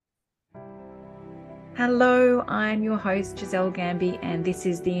Hello, I'm your host, Giselle Gamby, and this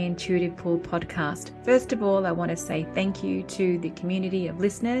is the Intuitive Pull podcast. First of all, I want to say thank you to the community of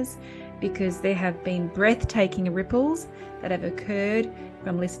listeners because there have been breathtaking ripples that have occurred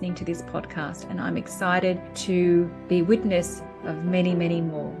from listening to this podcast, and I'm excited to be witness of many, many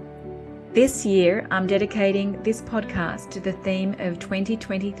more. This year, I'm dedicating this podcast to the theme of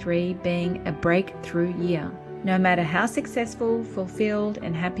 2023 being a breakthrough year. No matter how successful, fulfilled,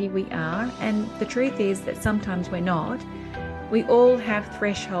 and happy we are, and the truth is that sometimes we're not, we all have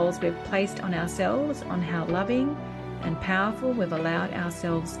thresholds we've placed on ourselves on how loving and powerful we've allowed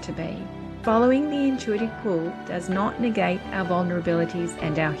ourselves to be. Following the intuitive pull does not negate our vulnerabilities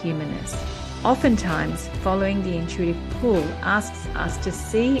and our humanness. Oftentimes, following the intuitive pull asks us to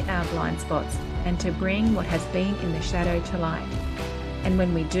see our blind spots and to bring what has been in the shadow to light. And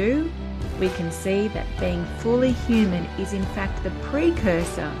when we do, we can see that being fully human is in fact the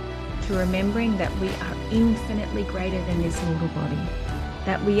precursor to remembering that we are infinitely greater than this mortal body,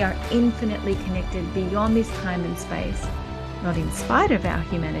 that we are infinitely connected beyond this time and space, not in spite of our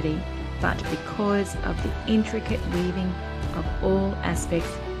humanity, but because of the intricate weaving of all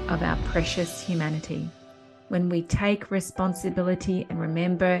aspects of our precious humanity. When we take responsibility and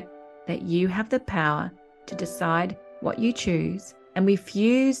remember that you have the power to decide what you choose, and we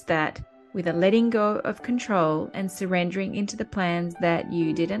fuse that with a letting go of control and surrendering into the plans that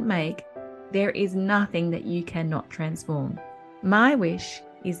you didn't make, there is nothing that you cannot transform. My wish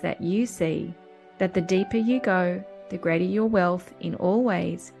is that you see that the deeper you go, the greater your wealth in all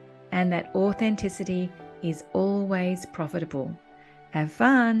ways, and that authenticity is always profitable. Have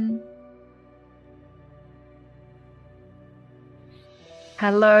fun.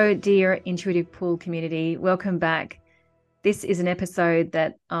 Hello, dear Intuitive Pull community. Welcome back. This is an episode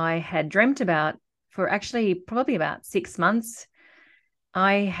that I had dreamt about for actually probably about 6 months.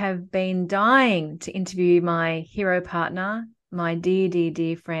 I have been dying to interview my hero partner, my dear, dear,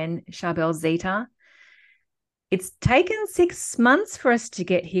 dear friend, Charbel Zita. It's taken 6 months for us to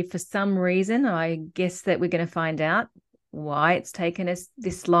get here for some reason. I guess that we're going to find out why it's taken us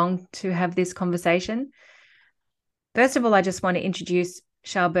this long to have this conversation. First of all, I just want to introduce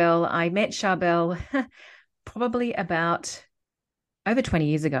Charbel. I met Charbel probably about over 20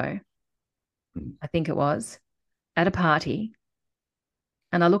 years ago, I think it was, at a party.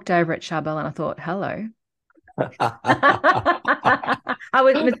 And I looked over at Charbel and I thought, hello. It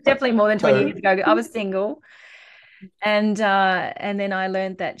was definitely more than 20 years ago. I was single. And then I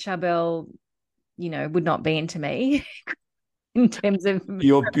learned that Charbel, would not be into me in terms of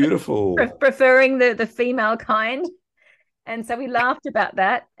You're beautiful. Preferring the female kind. And so we laughed about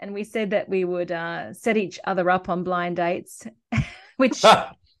that, and we said that we would set each other up on blind dates, which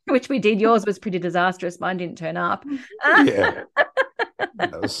we did. Yours was pretty disastrous. Mine didn't turn up. Yeah,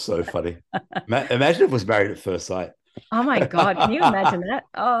 that was so funny. Imagine if it was Married at First Sight. Oh my God, can you imagine that?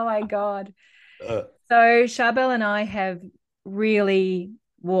 Oh my God. So Charbel and I have really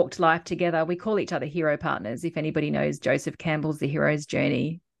walked life together. We call each other hero partners. If anybody knows Joseph Campbell's The Hero's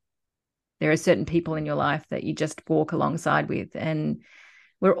Journey, there are certain people in your life that you just walk alongside with, and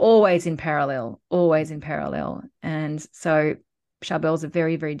we're always in parallel. And so Charbel's a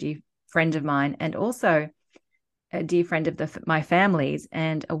very, very dear friend of mine, and also a dear friend of my family's,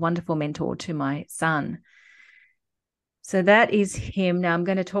 and a wonderful mentor to my son. So that is him. Now I'm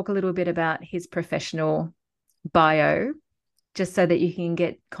going to talk a little bit about his professional bio, just so that you can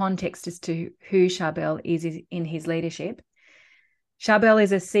get context as to who Charbel is in his leadership. Charbel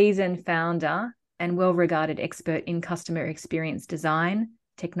is a seasoned founder and well-regarded expert in customer experience design,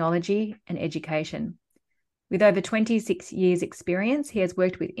 technology, and education. With over 26 years' experience, he has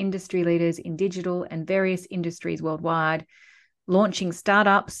worked with industry leaders in digital and various industries worldwide, launching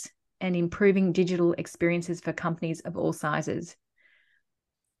startups and improving digital experiences for companies of all sizes.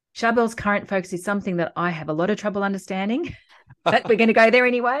 Charbel's current focus is something that I have a lot of trouble understanding, but we're going to go there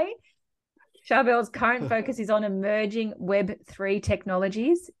anyway. Charbel's current focus is on emerging Web3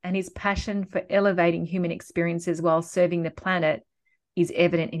 technologies, and his passion for elevating human experiences while serving the planet is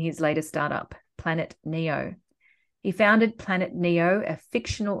evident in his latest startup, Planet Neo. He founded Planet Neo, a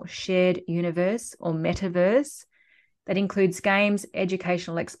fictional shared universe or metaverse that includes games,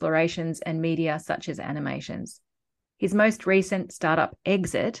 educational explorations, and media such as animations. His most recent startup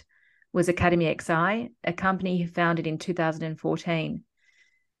exit was Academy XI, a company he founded in 2014.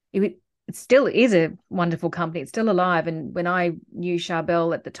 It still is a wonderful company. It's still alive. And when I knew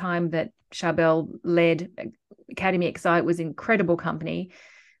Charbel at the time that Charbel led Academy XI, it was an incredible company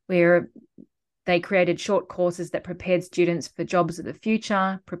where they created short courses that prepared students for jobs of the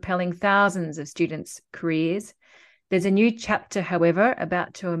future, propelling thousands of students' careers. There's a new chapter, however,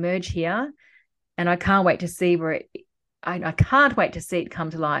 about to emerge here And I can't wait to see I can't wait to see it come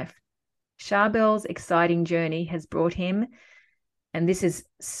to life. Charbel's exciting journey has brought him, and this is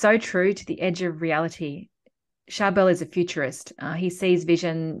so true, to the edge of reality. Charbel is a futurist. He sees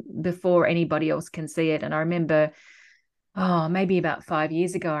vision before anybody else can see it. And I remember, maybe about 5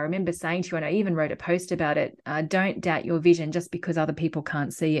 years ago, I remember saying to you, and I even wrote a post about it, don't doubt your vision just because other people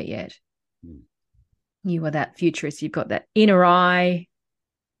can't see it yet. Mm. You are that futurist. You've got that inner eye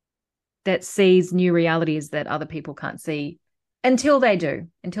that sees new realities that other people can't see until they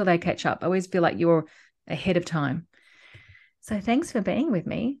catch up. I always feel like you're ahead of time. So thanks for being with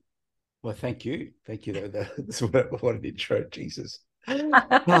me. Well, thank you. That's what an intro, Jesus.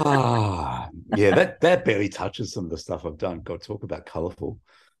 Yeah, that barely touches some of the stuff I've done. God, talk about colourful.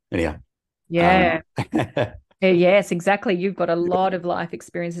 Anyhow. Yeah. Yes, exactly. You've got a lot of life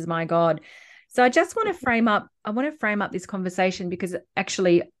experiences, my God. So I just want to frame up this conversation, because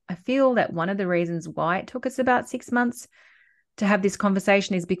actually I feel that one of the reasons why it took us about 6 months to have this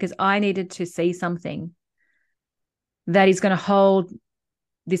conversation is because I needed to see something that is going to hold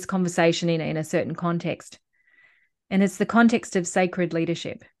this conversation in a certain context. And it's the context of sacred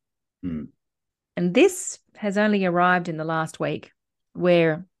leadership. Mm. And this has only arrived in the last week,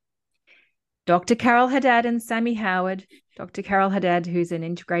 where Dr. Carol Haddad and Sammy Howard, Dr. Carol Haddad, who's an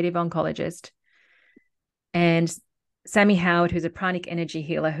integrative oncologist, and Sammy Howard, who's a pranic energy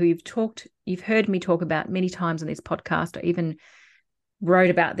healer, who you've heard me talk about many times on this podcast. I even wrote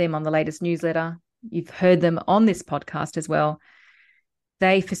about them on the latest newsletter. You've heard them on this podcast as well.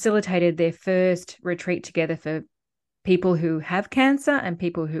 They facilitated their first retreat together for people who have cancer and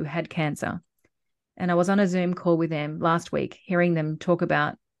people who had cancer. And I was on a Zoom call with them last week, hearing them talk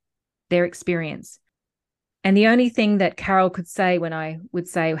about their experience. And the only thing that Carol could say when I would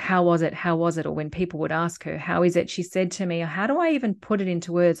say, how was it? Or when people would ask her, how is it? She said to me, how do I even put it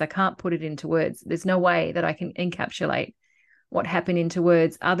into words? I can't put it into words. There's no way that I can encapsulate what happened into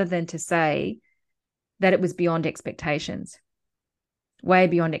words other than to say that it was beyond expectations, way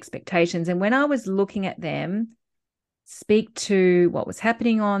beyond expectations. And when I was looking at them speak to what was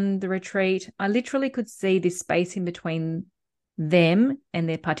happening on the retreat, I literally could see this space in between them and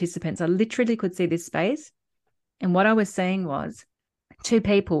their participants. I literally could see this space. And what I was seeing was two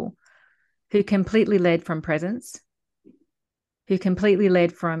people who completely led from presence, who completely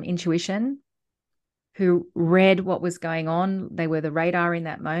led from intuition, who read what was going on. They were the radar in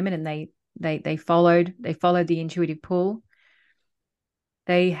that moment, and they followed the intuitive pull.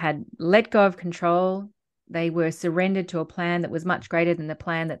 They had let go of control. They were surrendered to a plan that was much greater than the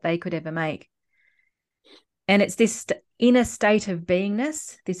plan that they could ever make. And it's this inner state of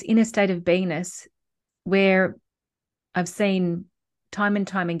beingness, where I've seen time and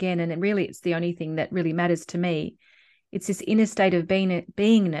time again, and it's the only thing that really matters to me. It's this inner state of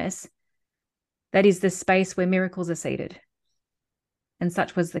beingness that is the space where miracles are seated. And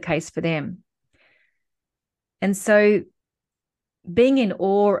such was the case for them. And so being in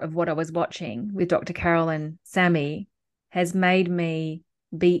awe of what I was watching with Dr. Carol and Sammy has made me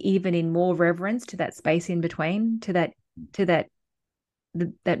be even in more reverence to that space in between, to that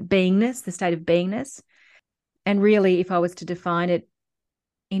beingness, the state of beingness. And really, if I was to define it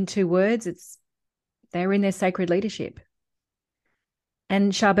in 2 words, they're in their sacred leadership.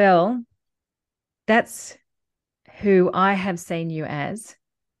 And Charbel, that's who I have seen you as.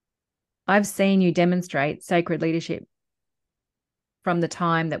 I've seen you demonstrate sacred leadership from the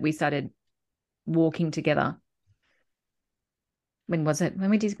time that we started walking together. When was it?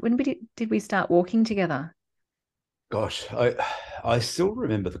 When did we start walking together? Gosh, I still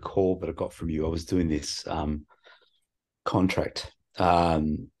remember the call that I got from you. I was doing this contract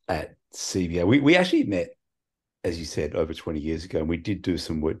at CBA. We actually met, as you said, over 20 years ago, and we did do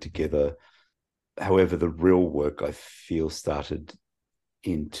some work together. However, the real work, I feel, started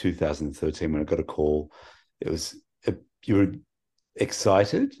in 2013 when I got a call. You were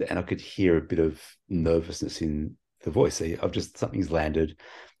excited, and I could hear a bit of nervousness in the voice. Something's landed.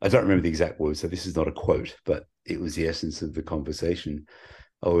 I don't remember the exact words, so this is not a quote, but it was the essence of the conversation.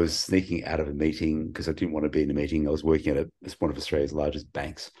 I was sneaking out of a meeting because I didn't want to be in a meeting. I was working at one of Australia's largest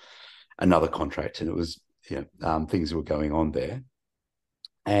banks, another contract, and it was things were going on there.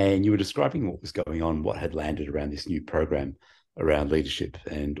 And you were describing what was going on, what had landed around this new program around leadership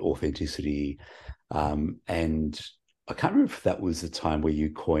and authenticity. And I can't remember if that was the time where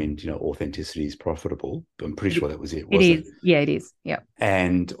you coined, authenticity is profitable, but I'm pretty sure that was it. It is. Yeah, it is. Yeah.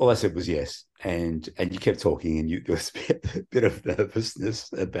 And all I said was yes. And you kept talking, and there was a bit of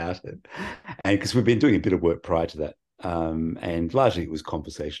nervousness about it. And because we've been doing a bit of work prior to that. And largely it was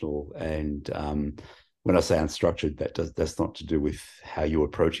conversational. And when I say unstructured, that's not to do with how you're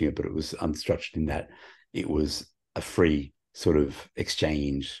approaching it, but it was unstructured in that it was a free sort of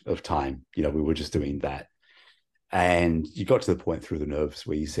exchange of time. You know, we were just doing that. And you got to the point through the nerves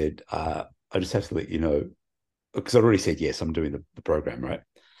where you said, I just have to let you know, because I'd already said, yes, I'm doing the program, right?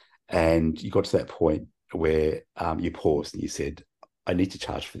 And you got to that point where you paused and you said, I need to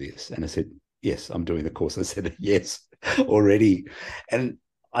charge for this. And I said, yes, I'm doing the course. I said, yes, already. And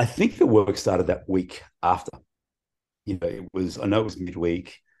I think the work started that week after. You know, I know it was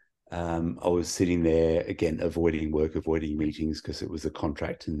midweek. I was sitting there again, avoiding work, avoiding meetings because it was a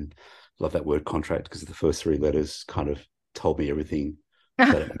contract, and I love that word contract because the first three letters kind of told me everything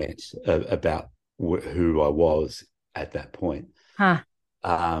that it meant about who I was at that point. Huh.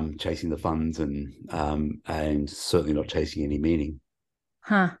 Chasing the funds and certainly not chasing any meaning.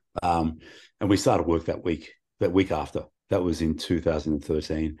 Huh. And we started work that week after. That was in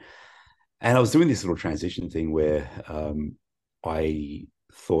 2013. And I was doing this little transition thing where I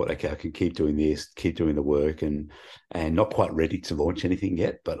thought, okay, I can keep doing this, keep doing the work, and not quite ready to launch anything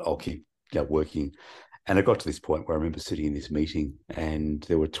yet, but I'll keep working. And I got to this point where I remember sitting in this meeting, and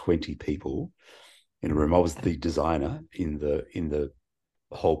there were 20 people in a room. I was the designer in the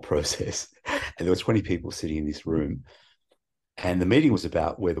whole process, and there were 20 people sitting in this room. And the meeting was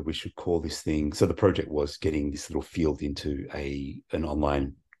about whether we should call this thing. So the project was getting this little field into the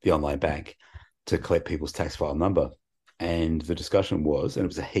online bank to collect people's tax file number. And the discussion was, and it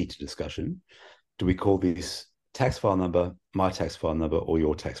was a heated discussion, do we call this tax file number, my tax file number, or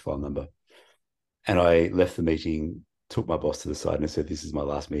your tax file number? And I left the meeting, took my boss to the side and I said, this is my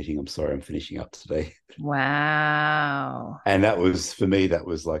last meeting. I'm sorry, I'm finishing up today. Wow. And that was, for me, that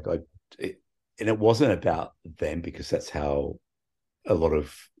was like, and it wasn't about them, because that's how a lot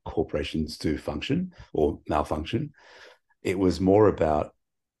of corporations do function or malfunction. It was more about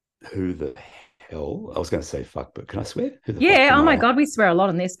who the hell, I was going to say fuck, but can I swear? Who the yeah. Oh my God, we swear a lot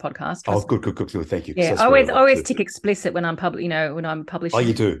on this podcast. Oh, good. Thank you. Yeah, I always tick explicit when I'm when I'm publishing. Oh,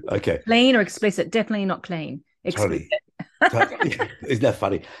 you do? Okay. Clean or explicit? Definitely not clean. Explicit. Totally. Isn't that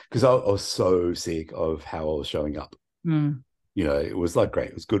funny? Because I was so sick of how I was showing up. Mm. You know, it was like great.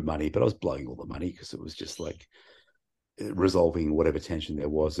 It was good money, but I was blowing all the money because it was just like resolving whatever tension there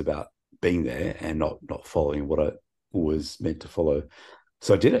was about being there and not following what I was meant to follow.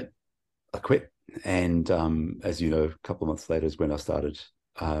 So I did it. I quit. And as you know, a couple of months later is when I started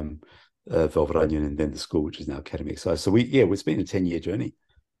Velvet Onion and then the school, which is now Academy Excise. So it's been a 10-year journey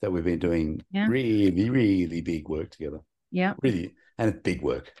that we've been doing really, really big work together. Yeah. Really. And it's big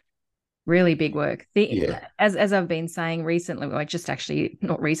work. Really big work. As I've been saying recently, well, just actually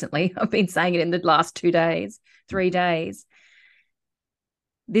not recently, I've been saying it in the last 3 days.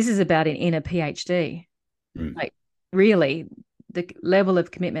 This is about an inner PhD. Like really the level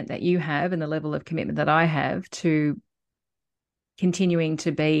of commitment that you have and the level of commitment that I have to continuing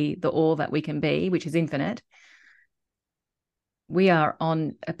to be the all that we can be, which is infinite. We are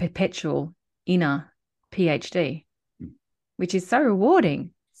on a perpetual inner PhD, which is so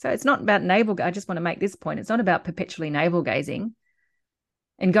rewarding. So it's not about I just want to make this point. It's not about perpetually navel gazing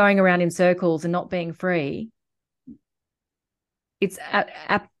and going around in circles and not being free. It's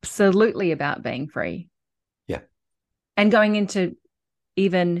absolutely about being free. Yeah. And going into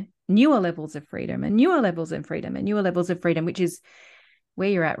even newer levels of freedom and newer levels of freedom and newer levels of freedom, which is where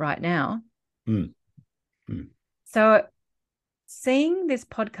you're at right now. So seeing this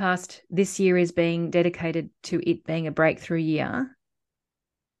podcast this year is being dedicated to it being a breakthrough year,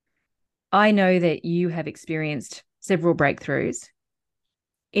 I know that you have experienced several breakthroughs.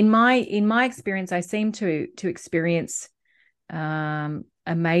 In my experience, I seem to experience a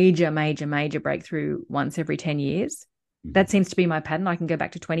major breakthrough once every 10 years. That seems to be my pattern. I can go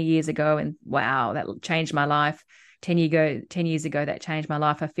back to 20 years ago and wow, that changed my life. 10 years ago, that changed my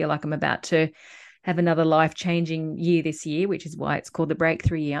life. I feel like I'm about to have another life-changing year this year, which is why it's called the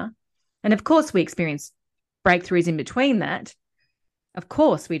breakthrough year. And of course, we experience breakthroughs in between that. Of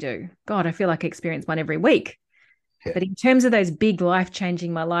course we do. God, I feel like I experience one every week. Yeah. But in terms of those big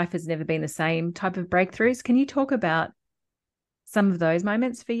life-changing, my life has never been the same type of breakthroughs. Can you talk about some of those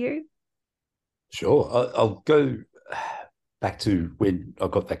moments for you? Sure. I'll go back to when I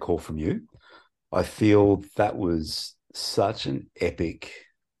got that call from you. I feel that was such an epic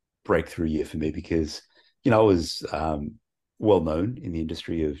breakthrough year for me because, I was well known in the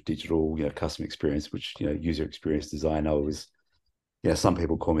industry of digital, customer experience, which, user experience design. I was, some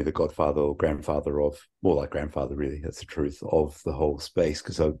people call me the godfather or grandfather of, more like grandfather, really, that's the truth, of the whole space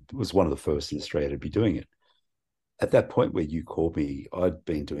because I was one of the first in Australia to be doing it. At that point where you called me, I'd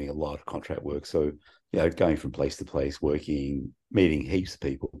been doing a lot of contract work. So, going from place to place, working, meeting heaps of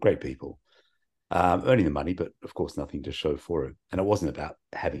people, great people. earning the money, but of course nothing to show for it. And it wasn't about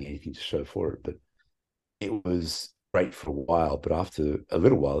having anything to show for it, but it was great for a while. But after a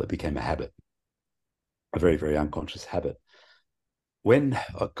little while, it became a habit, a very, very unconscious habit. When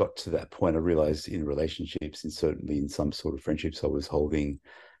I got to that point, I realized in relationships, and certainly in some sort of friendships I was holding,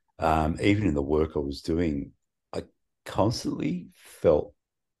 even in the work I was doing, I constantly felt,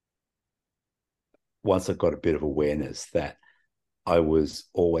 once I got a bit of awareness, that I was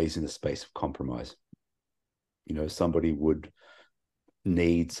always in a space of compromise. Somebody would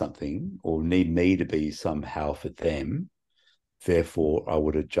need something or need me to be somehow for them. Therefore, I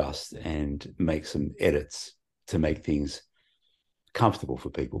would adjust and make some edits to make things comfortable for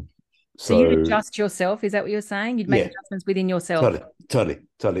people. So you'd adjust yourself. Is that what you're saying? You'd make adjustments within yourself. Totally.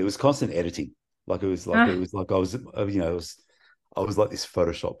 It was constant editing. I was like I was like this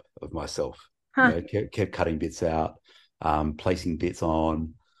Photoshop of myself. Kept cutting bits out, placing bits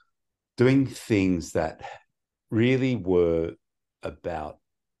on, doing things that really were about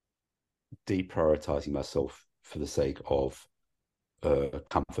deprioritizing myself for the sake of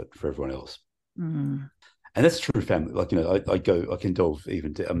comfort for everyone else. And that's true family. I'm not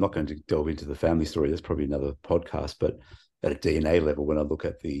going to delve into the family story. That's probably another podcast, but at a DNA level, when I look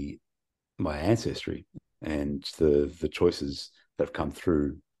at my ancestry and the choices that have come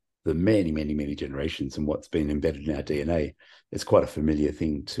through the many, many, many generations and what's been embedded in our DNA, it's quite a familiar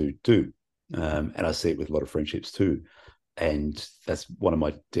thing to do. And I see it with a lot of friendships too. And that's one of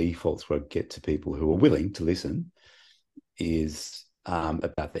my defaults where I get to people who are willing to listen is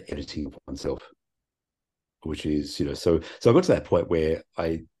about the editing of oneself, which is, so I got to that point where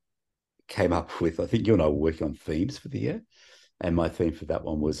I came up with, I think you and I were working on themes for the year. And my theme for that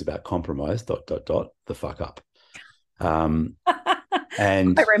one was about compromise, ... the fuck up.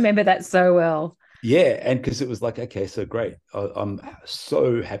 And I remember that so well. Yeah. And because it was like, okay, so great. I'm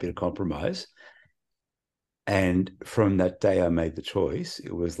so happy to compromise. And from that day I made the choice,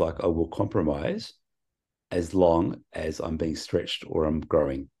 it was like, I will compromise as long as I'm being stretched or I'm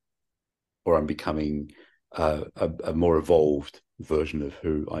growing or I'm becoming a more evolved version of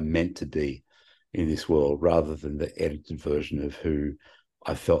who I'm meant to be in this world, rather than the edited version of who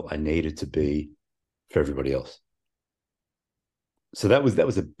I felt I needed to be for everybody else. So that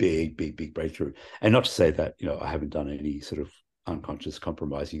was a big, big, big breakthrough. And not to say that, I haven't done any sort of unconscious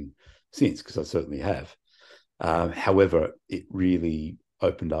compromising since, because I certainly have. However, it really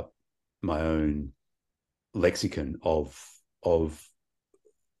opened up my own lexicon of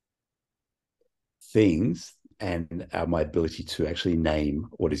things and my ability to actually name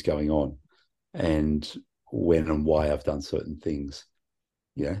what is going on and when and why I've done certain things.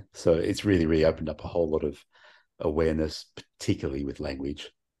 So it's really, really opened up a whole lot of awareness, particularly with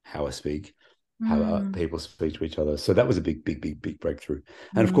language, how I speak, how people speak to each other. So that was a big, big, big, big breakthrough.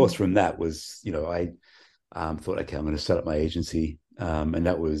 And of course, from that was, I thought, okay, I'm going to set up my agency. And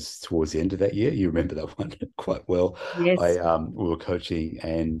that was towards the end of that year. You remember that one quite well. Yes. We were coaching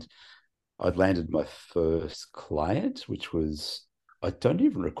and I'd landed my first client, which was, I don't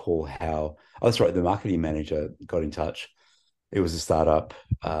even recall how. Oh, that's right. The marketing manager got in touch. It was a startup.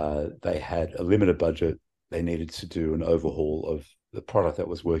 They had a limited budget. They needed to do an overhaul of the product that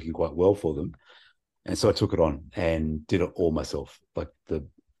was working quite well for them. And so I took it on and did it all myself, like the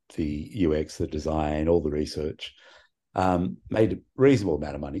UX, the design, all the research. Made a reasonable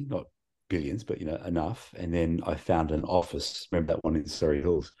amount of money, not billions, but enough. And then I found an office. Remember that one in Surrey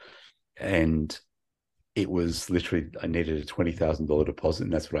Hills? And it was literally, I needed a $20,000 deposit,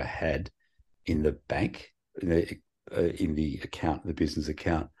 and that's what I had in the bank, in the account, the business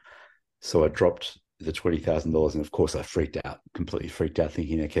account. So I dropped the $20,000, and of course I completely freaked out,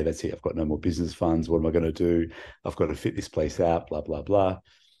 thinking, okay, that's it. I've got no more business funds. What am I going to do? I've got to fit this place out. Blah blah blah.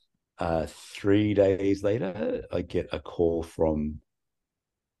 3 days later, I get a call from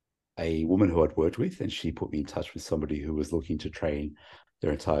a woman who I'd worked with, and she put me in touch with somebody who was looking to train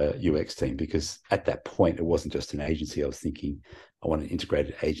their entire UX team, because at that point, it wasn't just an agency. I was thinking I want an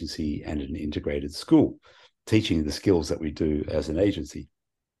integrated agency and an integrated school, teaching the skills that we do as an agency.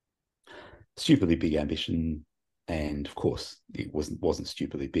 Stupidly big ambition. And of course, it wasn't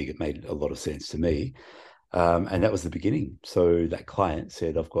stupidly big. It made a lot of sense to me. And that was the beginning. So that client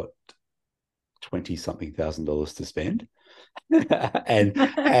said, I've got $20-something thousand to spend. and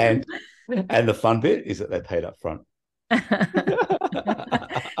the fun bit is that they paid up front.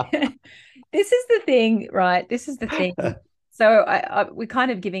 This is the thing, right? This is the thing. So we're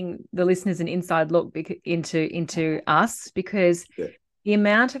kind of giving the listeners an inside look into us, because the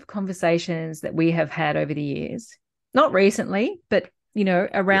amount of conversations that we have had over the years, not recently, but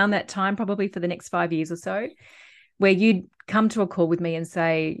around that time, probably for the next 5 years or so, where you'd come to a call with me and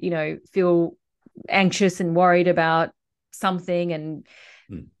say, Phil, anxious and worried about something and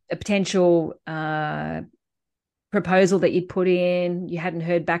a potential proposal that you'd put in, you hadn't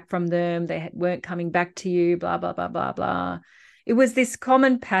heard back from them, they weren't coming back to you, blah, blah, blah, blah, blah. It was this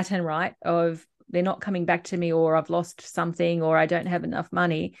common pattern, right, of they're not coming back to me, or I've lost something, or I don't have enough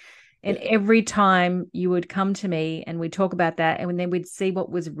money. And every time you would come to me and we'd talk about that, and then we'd see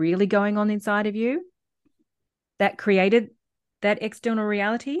what was really going on inside of you that created that external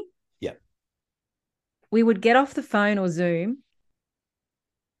reality. Yeah. We would get off the phone or Zoom,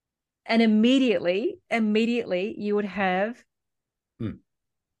 and immediately you would have an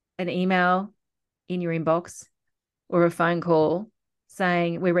email in your inbox or a phone call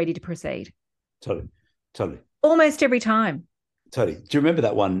saying, we're ready to proceed. Totally. Almost every time. Totally. Do you remember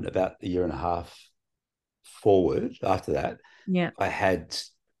that one about a year and a half forward after that? Yeah. I had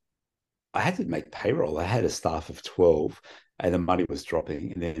to make payroll. I had a staff of 12 and the money was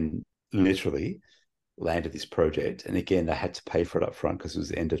dropping, and then literally landed this project. And again, I had to pay for it up front because it was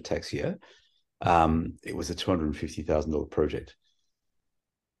the end of tax year. It was a $250,000 project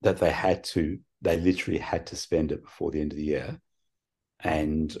that they literally had to spend it before the end of the year.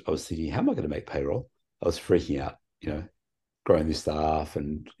 And I was thinking, how am I going to make payroll? I was freaking out, growing this staff,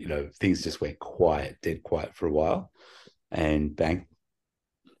 and, things just went quiet, dead quiet for a while, and bang.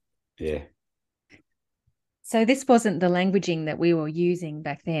 Yeah. So this wasn't the languaging that we were using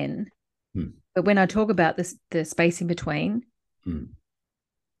back then. But when I talk about this, the space in between,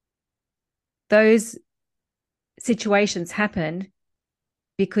 those situations happened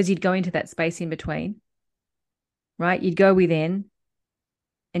because you'd go into that space in between, right? You'd go within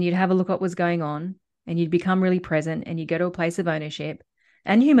and you'd have a look at what was going on, and you'd become really present, and you'd go to a place of ownership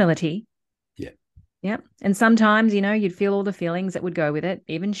and humility. Yeah. Yeah. And sometimes, you'd feel all the feelings that would go with it,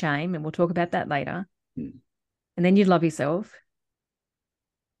 even shame. And we'll talk about that later. And then you'd love yourself.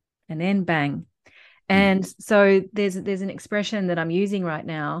 And then bang. And so there's an expression that I'm using right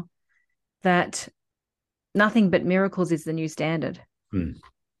now that nothing but miracles is the new standard.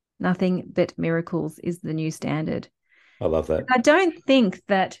 Nothing but miracles is the new standard. I love that. I don't think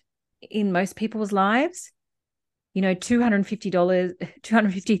that in most people's lives,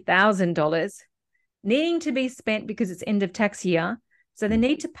 $250,000 needing to be spent because it's end of tax year, so they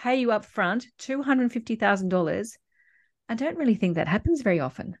need to pay you up front $250,000. I don't really think that happens very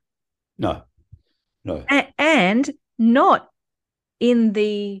often. No. And not in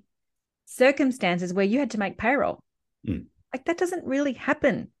the circumstances where you had to make payroll. Like, that doesn't really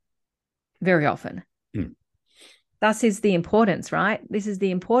happen very often. Thus is the importance, right? This is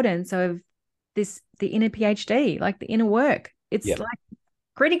the importance of the inner PhD, like the inner work. It's like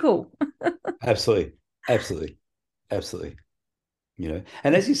critical. Absolutely. And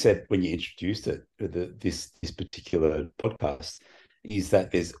as you said when you introduced it, this particular podcast, is that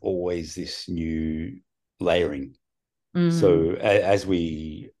there's always this new layering. So as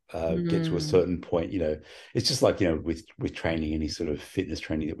we get to a certain point, it's just like, with training, any sort of fitness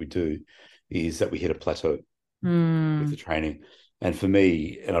training that we do, is that we hit a plateau with the training. And for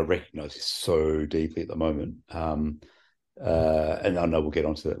me, and I recognize this so deeply at the moment, and I know we'll get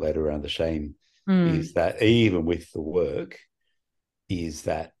onto that later around the shame, is that even with the work, is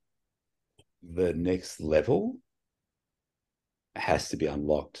that the next level has to be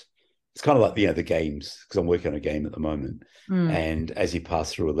unlocked. It's kind of like, the games, because I'm working on a game at the moment. And as you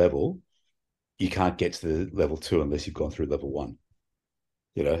pass through a level, you can't get to the level 2 unless you've gone through level 1.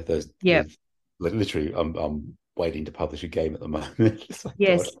 Literally, I'm waiting to publish a game at the moment. Like,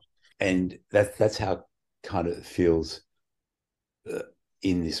 yes. God. And that's how kind of it feels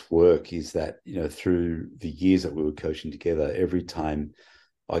in this work, is that, through the years that we were coaching together, every time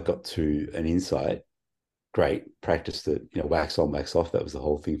I got to an insight, great, practiced it, wax on, wax off. That was the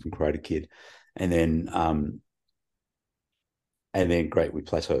whole thing from Karate Kid. And then great, we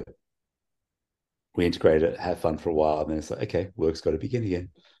plateau. We integrate it, have fun for a while, and then it's like, okay, work's got to begin again.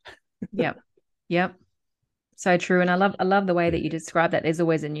 Yep. So true. And I love the way that you describe that. There's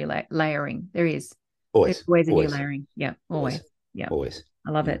always a new layering. There is. Always. There's always a new layering. Yeah, always. Yeah. Always.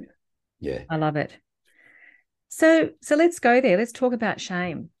 I love it. Yeah. I love it. So let's go there. Let's talk about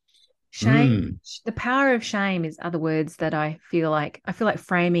shame. Shame, the power of shame is other words that I feel like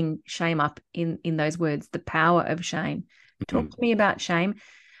framing shame up in those words, the power of shame. Talk to me about shame.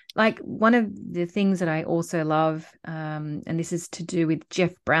 Like, one of the things that I also love, and this is to do with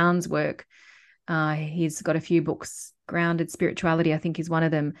Jeff Brown's work. He's got a few books, Grounded Spirituality, I think, is one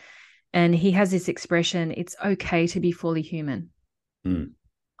of them. And he has this expression, it's okay to be fully human.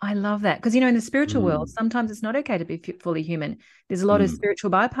 I love that, because, in the spiritual world, sometimes it's not okay to be fully human. There's a lot of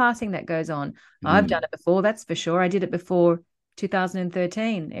spiritual bypassing that goes on. I've done it before, that's for sure. I did it before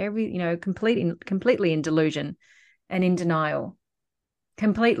 2013. Completely in delusion and in denial.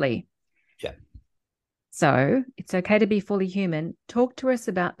 Completely. Yeah. So it's okay to be fully human. Talk to us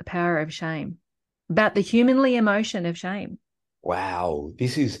about the power of shame, about the humanly emotion of shame. Wow.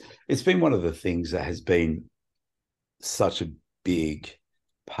 It's been one of the things that has been such a big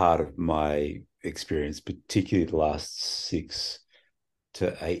part of my experience, particularly the last 6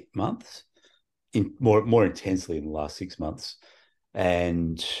 to 8 months, more intensely in the last 6 months.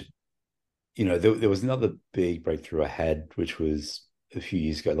 And, there was another big breakthrough I had, which was a few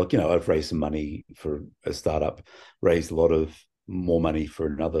years ago. Like, I've raised some money for a startup, raised a lot of more money for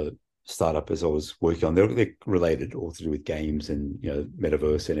another startup as I was working on. They're related, all to do with games and,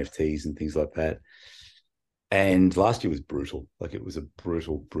 metaverse, NFTs and things like that. And last year was brutal. Like, it was a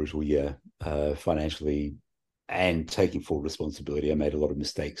brutal year, financially, and taking full responsibility. I made a lot of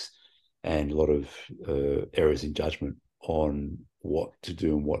mistakes and a lot of errors in judgment on what to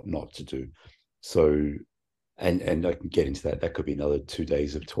do and what not to do. So, and I can get into that. That could be another 2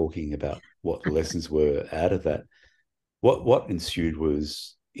 days of talking about what the lessons were out of that. What ensued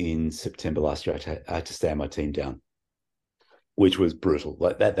was in September last year, I had to stand my team down, which was brutal.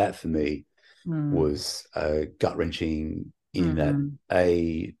 Like that for me was gut wrenching in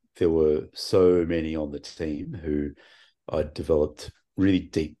that there were so many on the team who I'd developed really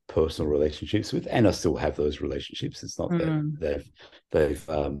deep personal relationships with, and I still have those relationships. It's not that they've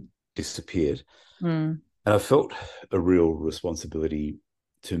disappeared. And I felt a real responsibility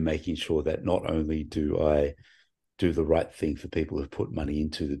to making sure that not only do I do the right thing for people who've put money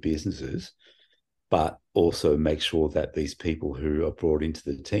into the businesses, but also make sure that these people who are brought into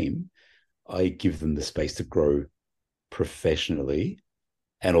the team, I give them the space to grow professionally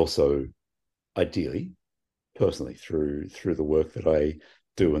and also ideally personally through the work that I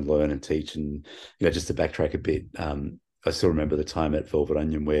do and learn and teach. And just to backtrack a bit, I still remember the time at Velvet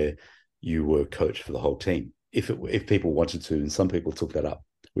Onion where you were coach for the whole team if people wanted to, and some people took that up,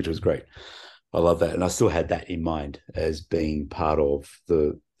 which was great. I love that, and I still had that in mind as being part of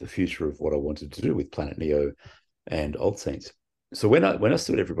the future of what I wanted to do with Planet Neo and Old Saints. So when I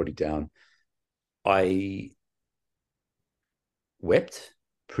stood everybody down, I wept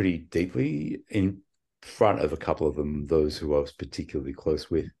pretty deeply in front of a couple of them, those who I was particularly close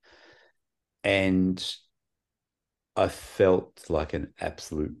with. And I felt like an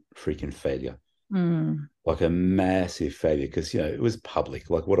absolute freaking failure, like a massive failure, because, it was public.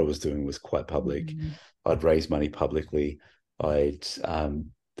 Like, what I was doing was quite public. I'd raised money publicly. I'd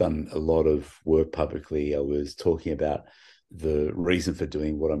done a lot of work publicly. I was talking about the reason for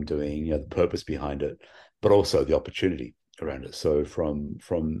doing what I'm doing, the purpose behind it, but also the opportunity around it. So from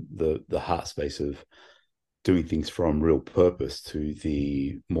the heart space of doing things from real purpose to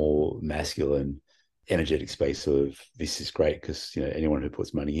the more masculine, energetic space of this is great because anyone who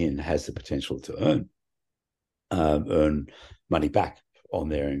puts money in has the potential to earn money back on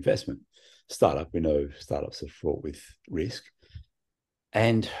their investment. Startup, we know startups are fraught with risk.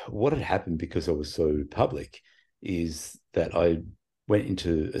 And what had happened because I was so public is that I went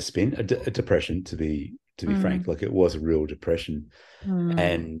into a spin, a depression, to be frank. Like, it was a real depression.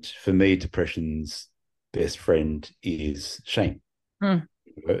 And for me, depression's best friend is shame.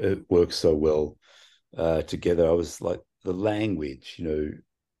 It works so well together. I was like, the language,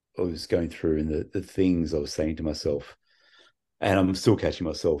 I was going through, and the things I was saying to myself, and I'm still catching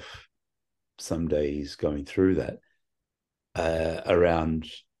myself some days going through that, around,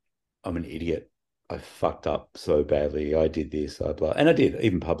 I'm an idiot. I fucked up so badly. I did this, blah. And I did,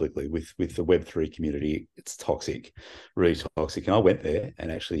 even publicly with the Web3 community. It's toxic, really toxic. And I went there and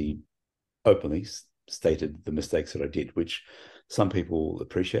actually openly stated the mistakes that I did, which some people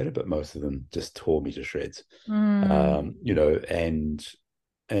appreciated, but most of them just tore me to shreds. And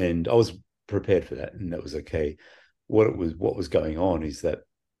I was prepared for that, and that was okay. What was going on is that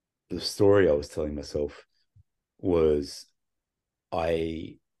the story I was telling myself was,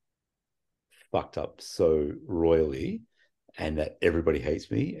 I fucked up so royally, and that everybody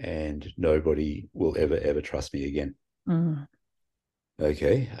hates me and nobody will ever trust me again.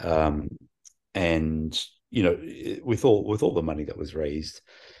 Okay. And with all the money that was raised,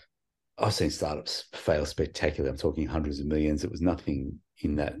 I've seen startups fail spectacularly. I'm talking hundreds of millions. It was nothing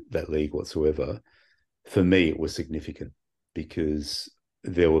in that league whatsoever. For me, it was significant because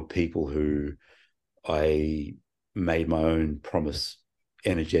there were people who I made my own promise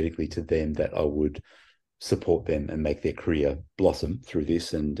energetically to them that I would support them and make their career blossom through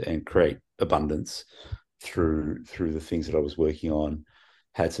this and create abundance through the things that I was working on.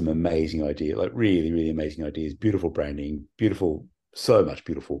 Had some amazing ideas, like really, really amazing ideas, beautiful branding, so much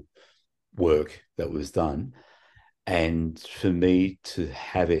beautiful work that was done. And for me to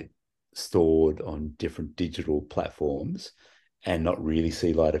have it stored on different digital platforms and not really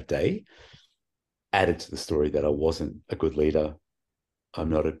see light of day added to the story that I wasn't a good leader. I'm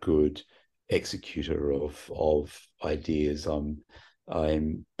not a good executor of ideas.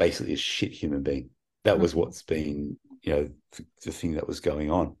 I'm basically a shit human being. That was what's been, the thing that was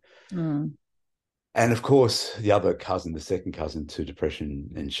going on. Mm. And of course, the second cousin to depression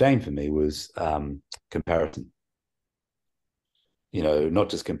and shame for me was comparison. Not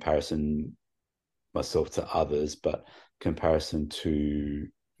just comparison myself to others, but comparison to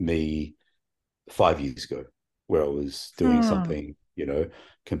me 5 years ago, where I was doing Oh. something,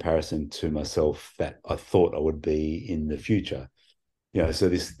 comparison to myself that I thought I would be in the future. So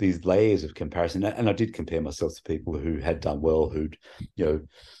these layers of comparison, and I did compare myself to people who had done well, who'd,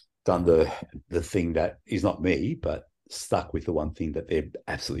 done the thing that is not me, but stuck with the one thing that they're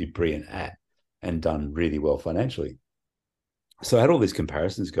absolutely brilliant at and done really well financially. So I had all these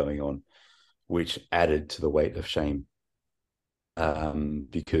comparisons going on, which added to the weight of shame,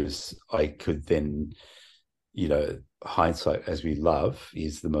 because I could then, hindsight, as we love,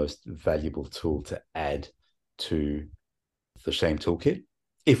 is the most valuable tool to add to the shame toolkit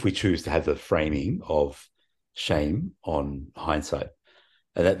if we choose to have the framing of shame on hindsight.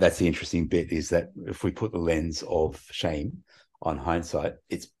 And that's the interesting bit, is that if we put the lens of shame on hindsight,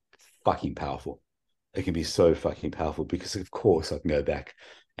 it's fucking powerful. It can be so fucking powerful because, of course, I can go back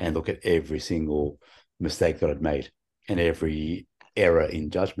and look at every single mistake that I'd made and every error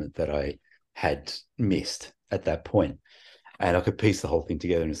in judgment that I had missed at that point. And I could piece the whole thing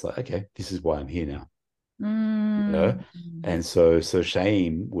together, and it's like, okay, this is why I'm here now. Mm. And so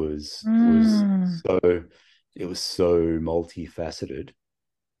shame was Mm. so, it was so multifaceted,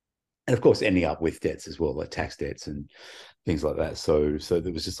 and of course ending up with debts as well, like tax debts and things like that. So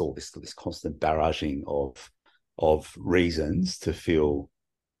there was just all this constant barraging of reasons to feel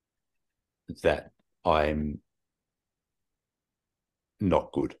that I'm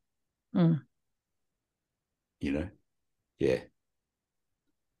not good. Mm. Yeah.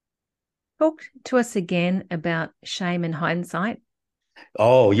 Talk to us again about shame and hindsight.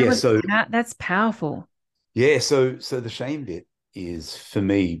 Oh yeah. That's powerful. Yeah. So the shame bit is, for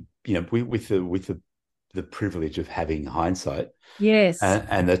me, with the privilege of having hindsight, Yes.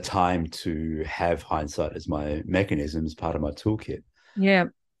 and the time to have hindsight as my mechanism, as part of my toolkit, Yeah.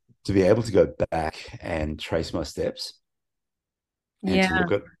 to be able to go back and trace my steps and to Yeah.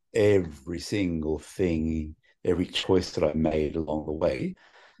 look at every single thing, every choice that I made along the way.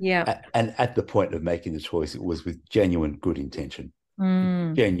 Yeah. And at the point of making the choice, it was with genuine good intention.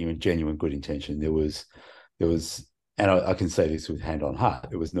 Mm. Genuine good intention. There was, and I can say this with hand on heart,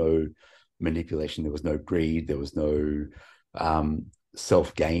 there was no manipulation, there was no greed, there was no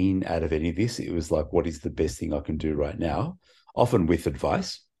self gain out of any of this. It was like, what is the best thing I can do right now? Often with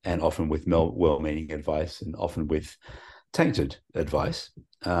advice, and often with well meaning advice, and often with tainted advice.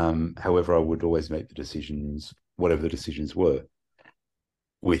 However, I would always make the decisions, whatever the decisions were,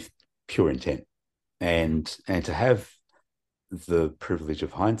 with pure intent, and to have the privilege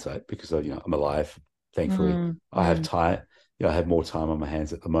of hindsight, because I'm alive, thankfully. Mm. I have time. I have more time on my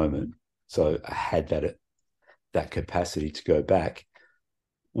hands at the moment, so I had that capacity to go back.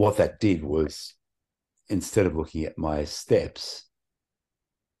 What that did was, instead of looking at my steps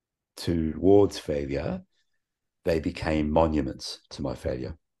towards failure, they became monuments to my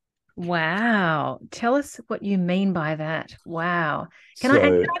failure. Wow. Tell us what you mean by that. Wow. Can So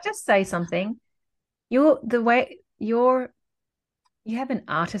I just say something? You have an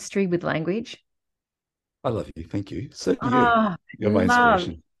artistry with language. I love you. Thank you. So do you. Oh, You're my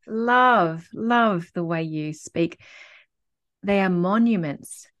inspiration. love the way you speak. They are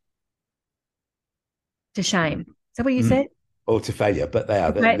monuments to shame. Is that what you Mm. said? Or to failure, but they are,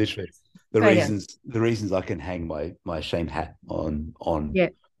 Okay. literally Failure. the reasons I can hang my shame hat Yeah.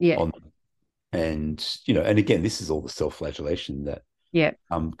 Yeah. on and and again, this is all the self-flagellation that Yeah.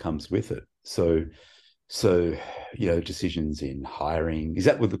 comes with it. So decisions in hiring, is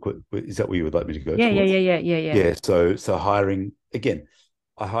that where you would like me to go Yeah. Yeah. towards? Yeah. Yeah. Yeah. Yeah. Yeah. So hiring, again,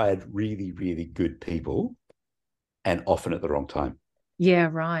 I hired really, really good people, and often at the wrong time. Yeah.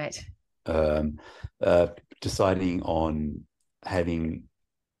 Right. um, Deciding on having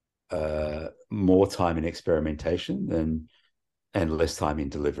more time in experimentation and less time in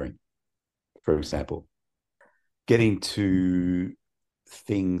delivering, for example. Getting to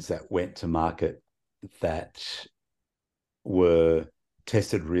things that went to market that were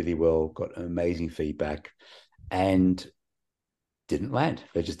tested really well, got amazing feedback, and didn't land.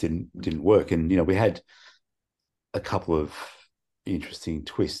 They just didn't work. And we had a couple of interesting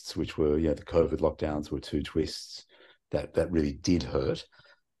twists, which were, the COVID lockdowns were two twists. that really did hurt.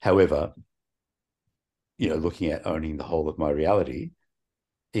 However, looking at owning the whole of my reality,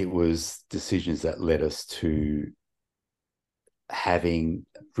 it was decisions that led us to having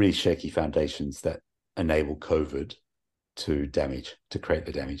really shaky foundations that enable COVID to create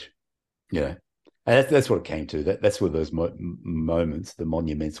the damage, And that's what it came to. That's where those moments, the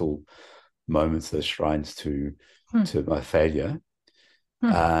monumental moments, those shrines to my failure,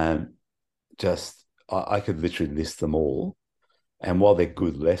 just I could literally list them all. And while they're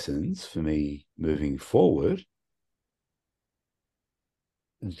good lessons for me moving forward,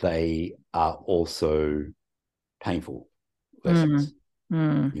 they are also painful lessons.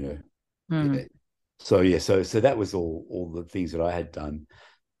 Yeah. So that was all the things that I had done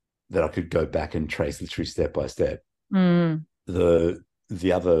that I could go back and trace literally step by step. The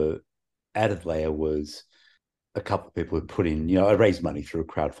other added layer was a couple of people had put in, I raised money through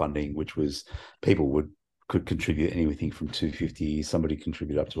crowdfunding, which was people could contribute anything from $250, somebody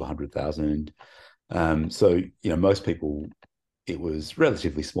contributed up to 100,000. So, most people, it was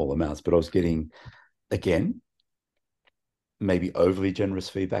relatively small amounts, but I was getting, again, maybe overly generous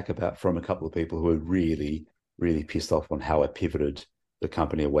feedback from a couple of people who were really, really pissed off on how I pivoted the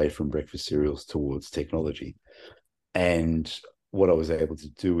company away from breakfast cereals towards technology. And what I was able to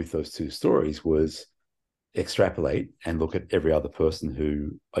do with those two stories was extrapolate and look at every other person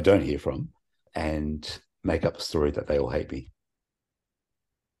who I don't hear from and make up a story that they all hate me,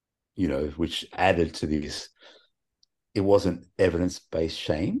 which added to this. It wasn't evidence-based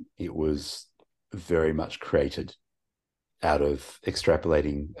shame. It was very much created out of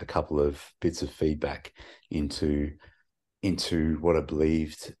extrapolating a couple of bits of feedback into what I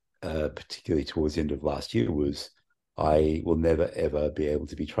believed, particularly towards the end of last year, was I will never, ever be able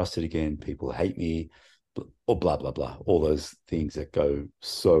to be trusted again. People hate me, or blah, blah, blah. All those things that go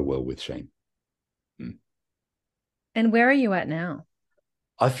so well with shame. And where are you at now?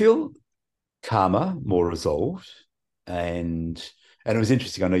 I feel calmer, more resolved. And it was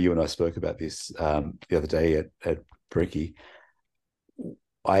interesting. I know you and I spoke about this the other day at Brekkie.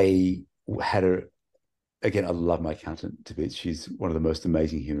 I had again, I love my accountant to bits. She's one of the most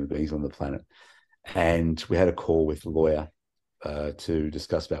amazing human beings on the planet. And we had a call with the lawyer to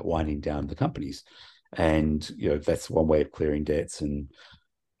discuss about winding down the companies. And, that's one way of clearing debts and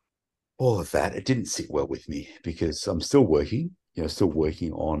all of that. It didn't sit well with me because I'm still working,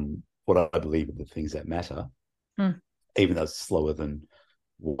 on what I believe are the things that matter, even though it's slower than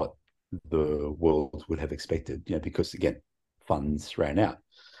what the world would have expected, because, again, funds ran out.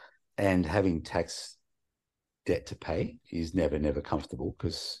 And having tax debt to pay is never, never comfortable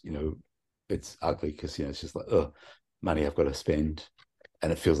because, it's ugly because, it's just like, money I've got to spend.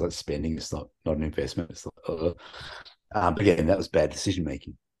 And it feels like spending. It's not an investment. It's like, but again, that was bad decision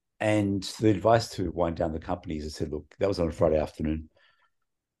making. And the advice to wind down the companies, I said, look, that was on a Friday afternoon.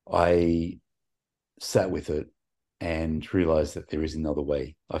 I sat with it and realized that there is another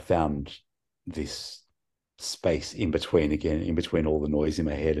way. I found this space in between all the noise in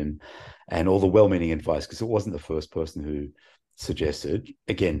my head and all the well-meaning advice, because it wasn't the first person who suggested,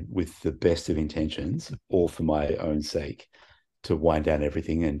 again, with the best of intentions, all for my own sake, to wind down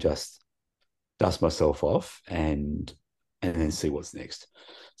everything and just dust myself off and then see what's next.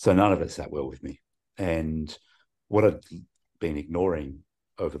 So none of it sat well with me. And what I'd been ignoring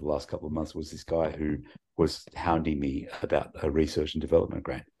over the last couple of months was this guy who was hounding me about a research and development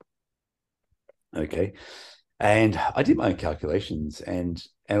grant. Okay. And I did my own calculations, and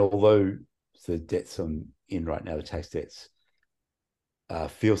although the debts I'm in right now, the tax debts,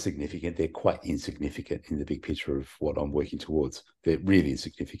 feel significant, they're quite insignificant in the big picture of what I'm working towards. They're really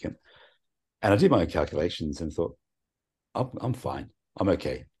insignificant. And I did my own calculations and thought, I'm fine. I'm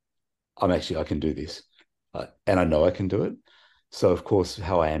okay. I can do this. And I know I can do it. So, of course,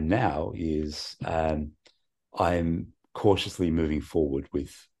 how I am now is I'm cautiously moving forward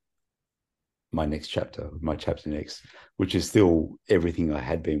with my chapter next, which is still everything I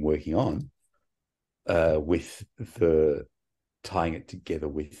had been working on, with the tying it together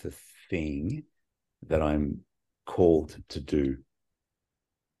with the thing that I'm called to do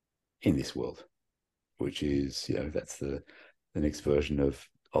in this world, which is, that's the next version of,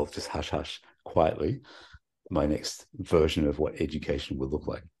 I'll just hush quietly, my next version of what education will look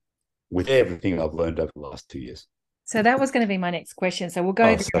like with everything I've learned over the last 2 years. So that was going to be my next question. So we'll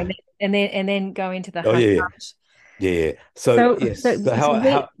go there and then go into the hush. Yeah. So yes. So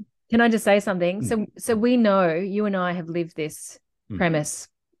how can I just say something? So we know, you and I have lived this premise.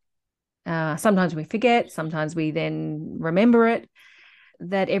 Sometimes we forget, sometimes we then remember it,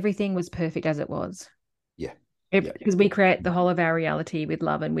 that everything was perfect as it was. Yeah. Because we create the whole of our reality with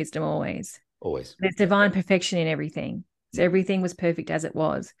love and wisdom always. always. There's divine perfection in everything. So everything was perfect as it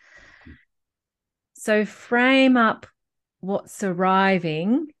was. So frame up what's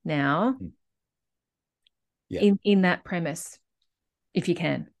arriving now in that premise, if you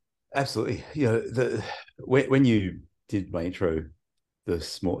can. Absolutely. You know, when you did my intro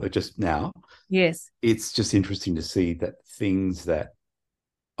just now, yes, it's just interesting to see that things that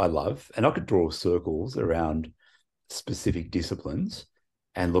I love, and I could draw circles around specific disciplines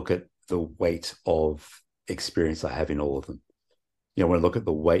and look at the weight of experience I have in all of them. You know, when I look at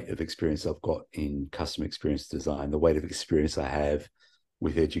the weight of experience I've got in customer experience design, the weight of experience I have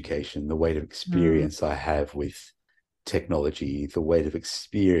with education, the weight of experience I have with technology, the weight of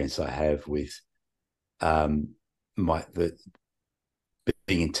experience I have with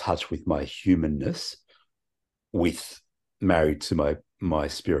being in touch with my humanness, with married to my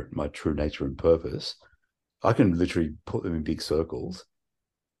spirit, my true nature and purpose, I can literally put them in big circles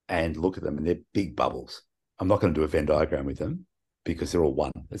and look at them, and they're big bubbles. I'm not going to do a Venn diagram with them because they're all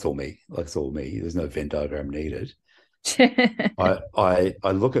one. It's all me. Like, it's all me. There's no Venn diagram needed.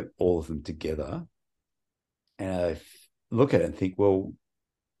 I look at all of them together, and I look at it and think, well,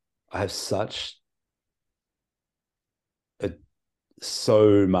 I have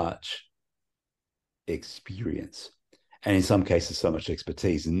so much experience, and in some cases so much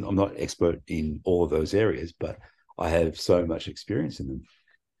expertise. And I'm not expert in all of those areas, but I have so much experience in them.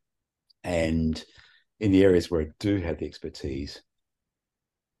 And in the areas where I do have the expertise,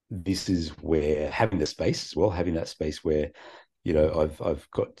 this is where having the space as well, having that space where, you know, I've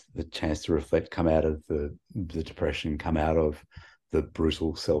got the chance to reflect, come out of the depression, come out of the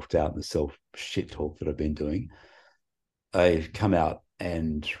brutal self-doubt and the self shit talk that I've been doing. I've come out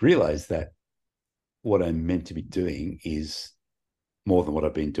and realized that what I'm meant to be doing is more than what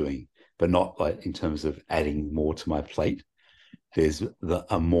I've been doing, but not like in terms of adding more to my plate. There's the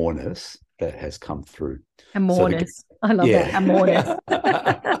amoreness that has come through. Amoreness. I love that. Amoreness.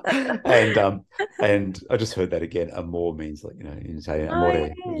 And I just heard that again. Amor means, like, you know, in Italian,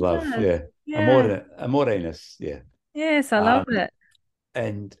 amore, love. Yeah. Amoreness. Yeah. Yes, I love it.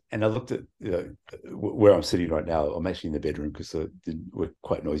 And I looked at, you know, where I'm sitting right now. I'm actually in the bedroom because we're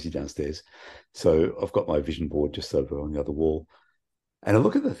quite noisy downstairs. So I've got my vision board just over on the other wall. And I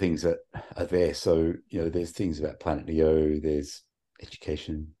look at the things that are there. So, you know, there's things about Planet Neo, there's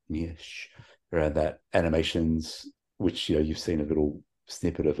education around that, animations, which, you know, you've seen a little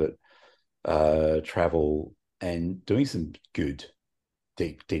snippet of it, travel, and doing some good,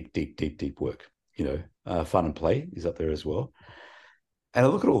 deep work. You know, fun and play is up there as well. And I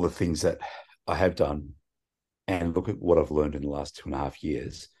look at all the things that I have done and look at what I've learned in the last 2.5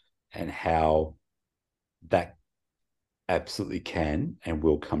 years and how that absolutely can and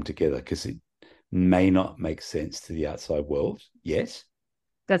will come together, because it may not make sense to the outside world. Yes.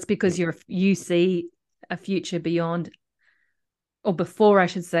 That's because you see a future beyond, or before, I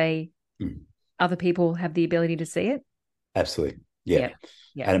should say, other people have the ability to see it. Absolutely. Yeah.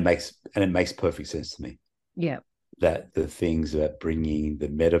 And it makes perfect sense to me. Yeah. That the things about bringing the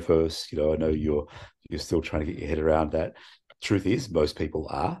metaverse, you know, I know you're still trying to get your head around that. Truth is, most people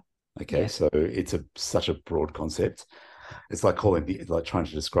are. Okay. Yeah. So it's such a broad concept. It's like trying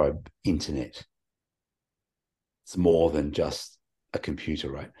to describe internet. It's more than just a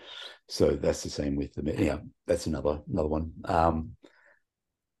computer, right? So that's the same with that's another one.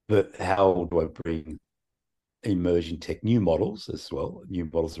 But how do I bring emerging tech, new models as well, new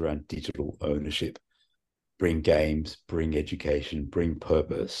models around digital ownership, bring games, bring education, bring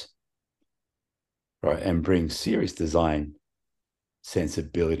purpose, right? And bring serious design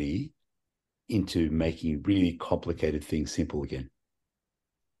sensibility into making really complicated things simple again.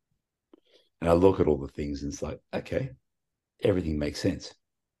 And I look at all the things and it's like, okay, everything makes sense,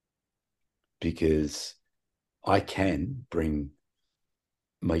 because I can bring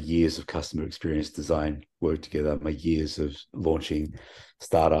my years of customer experience design work together, my years of launching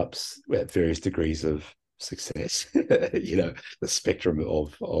startups at various degrees of success. You know, the spectrum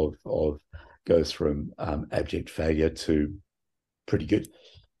of goes from abject failure to pretty good.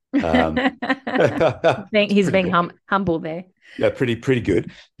 He's being humble there. Yeah, pretty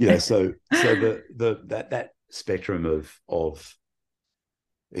good. You know, so that spectrum of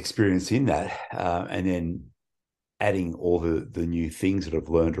experience in that, and then adding all the new things that I've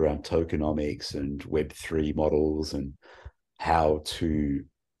learned around tokenomics and Web3 models and how to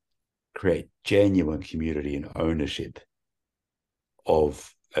create genuine community and ownership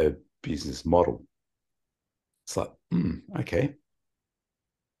of a business model. It's like, okay,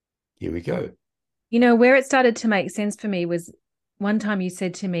 here we go. You know, where it started to make sense for me was one time you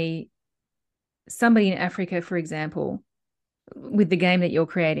said to me, somebody in Africa, for example, with the game that you're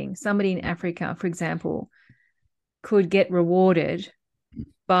creating. Somebody in Africa, for example, could get rewarded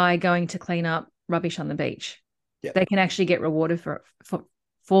by going to clean up rubbish on the beach. Yep. They can actually get rewarded for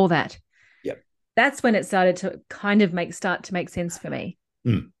that. Yep. That's when it started to kind of make sense for me.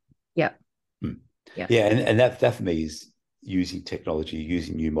 Yep. Yeah. Yeah. And that for me is using technology,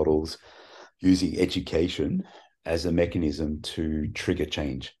 using new models, using education as a mechanism to trigger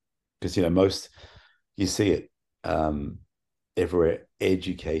change. Because, you see it everywhere.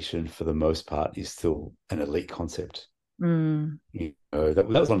 Education, for the most part, is still an elite concept. That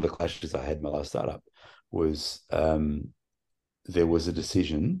was one of the clashes I had in my last startup. Was there was a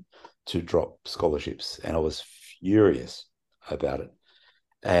decision to drop scholarships, and I was furious about it.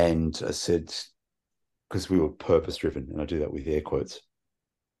 And I said, because we were purpose driven, and I do that with air quotes.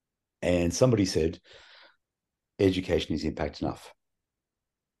 And somebody said, education is impact enough.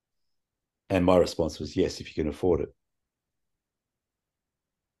 And my response was, yes, if you can afford it.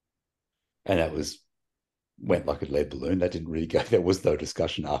 And that went like a lead balloon. That didn't really go. There was no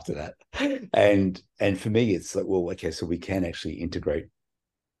discussion after that. And for me, it's like, well, okay, so we can actually integrate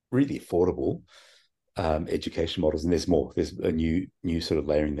really affordable education models. And there's more. There's a new sort of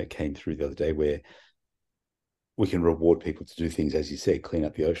layering that came through the other day where we can reward people to do things, as you said, clean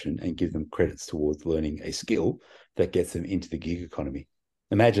up the ocean, and give them credits towards learning a skill that gets them into the gig economy.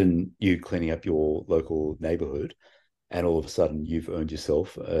 Imagine you cleaning up your local neighborhood, and all of a sudden you've earned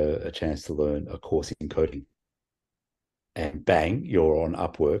yourself a chance to learn a course in coding. And bang, you're on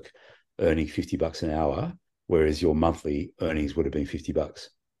Upwork earning $50 an hour, whereas your monthly earnings would have been $50.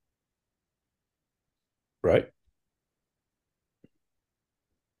 Right?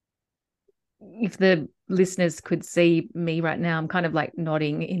 If the listeners could see me right now, I'm kind of like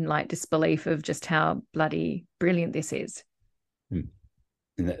nodding in like disbelief of just how bloody brilliant this is.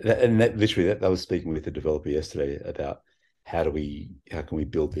 And that literally, that I was speaking with a developer yesterday about how can we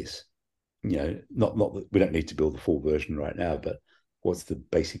build this? Not we don't need to build the full version right now, but what's the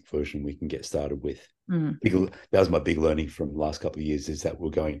basic version we can get started with? That was my big learning from the last couple of years, is that we're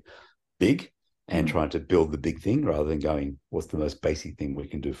going big and trying to build the big thing rather than going, what's the most basic thing we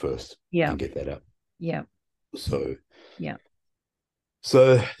can do first and get that up. Yeah. So yeah.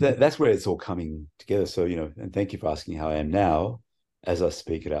 So that's where it's all coming together. So, and thank you for asking how I am now as I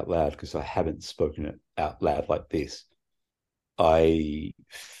speak it out loud, because I haven't spoken it out loud like this. I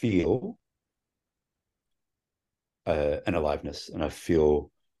feel an aliveness, and I feel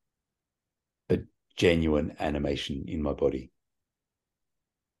a genuine animation in my body.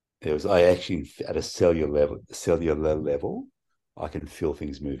 I actually, at a cellular level, I can feel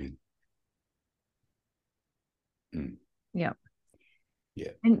things moving. Yeah.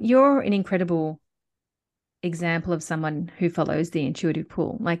 Yeah. And you're an incredible example of someone who follows the intuitive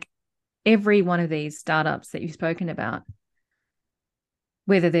pull. Like every one of these startups that you've spoken about,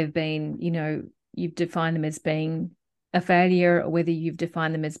 whether they've been, you've defined them as being a failure, or whether you've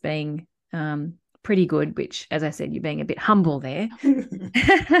defined them as being pretty good, which, as I said, you're being a bit humble there.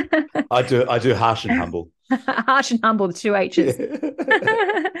 I do harsh and humble. Harsh and humble, the two H's.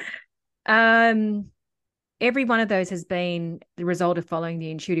 Every one of those has been the result of following the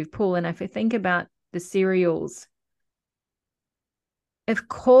intuitive pull. And if I think about the cereals, of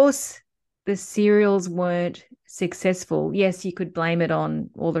course, the cereals weren't successful. Yes, you could blame it on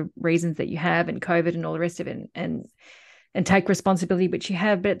all the reasons that you have and COVID and all the rest of it, and take responsibility, which you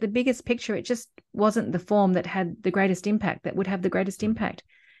have. But the biggest picture, it just wasn't the form that had the greatest impact, that would have the greatest impact.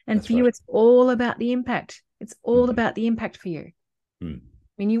 And That's for you, it's all about the impact. It's all about the impact for you. I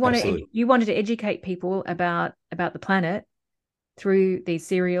mean, you wanted to educate people about the planet through these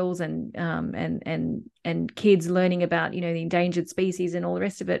cereals and kids learning about, the endangered species and all the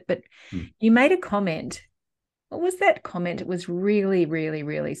rest of it. But you made a comment. What was that comment? It was really, really,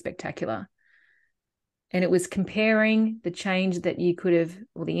 really spectacular. And it was comparing the change that you could have,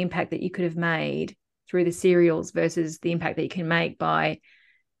 or the impact that you could have made through the cereals versus the impact that you can make by,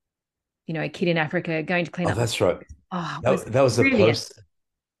 a kid in Africa going to clean up. That's right. Oh, that was the post.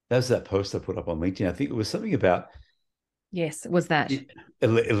 That was that post I put up on LinkedIn. I think it was something about. Yes, was that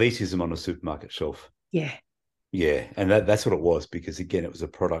elitism on a supermarket shelf? Yeah. Yeah. And that's what it was, because again, it was a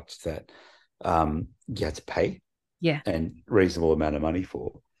product that you had to pay and reasonable amount of money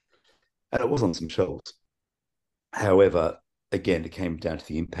for. And it was on some shelves. However, again, it came down to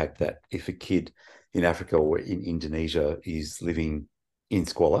the impact that if a kid in Africa or in Indonesia is living in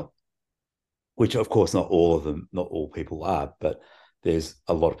squalor, which of course not all people are, but there's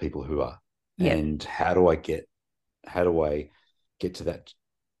a lot of people who are. Yeah. And how do I get to that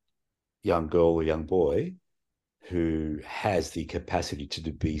young girl or young boy who has the capacity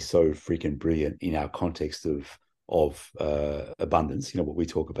to be so freaking brilliant in our context of of abundance, what we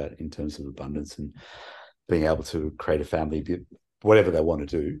talk about in terms of abundance and being able to create a family, whatever they want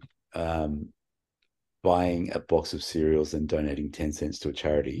to do, buying a box of cereals and donating 10 cents to a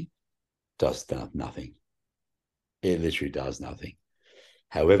charity does nothing. It literally does nothing.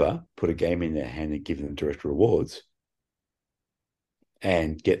 However, put a game in their hand and give them direct rewards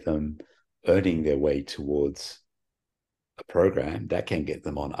and get them earning their way towards a program that can get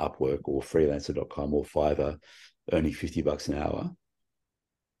them on Upwork or freelancer.com or Fiverr earning $50 an hour.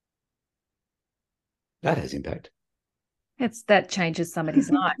 That has impact. That changes somebody's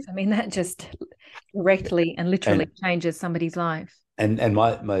life. I mean, that just directly and literally changes somebody's life. And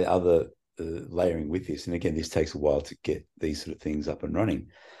my other layering with this, and again, this takes a while to get these sort of things up and running,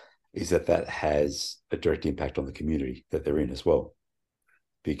 is that has a direct impact on the community that they're in as well.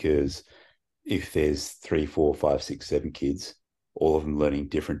 Because if there's 3, 4, 5, 6, 7 kids, all of them learning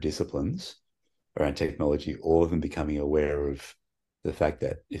different disciplines around technology, all of them becoming aware of the fact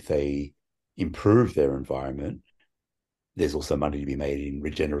that if they improve their environment, there's also money to be made in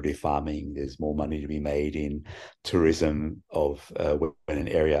regenerative farming. There's more money to be made in tourism of when an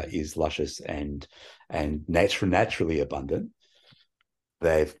area is luscious and naturally abundant.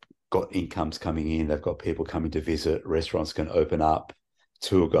 They've got incomes coming in. They've got people coming to visit. Restaurants can open up.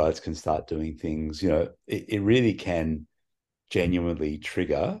 Tour guides can start doing things. It really can genuinely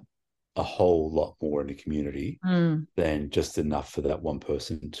trigger a whole lot more in the community than just enough for that one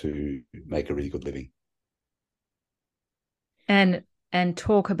person to make a really good living. And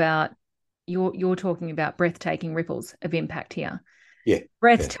talk about, you're talking about breathtaking ripples of impact here. Yeah.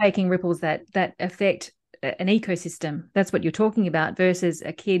 Breathtaking ripples that affect an ecosystem. That's what you're talking about, versus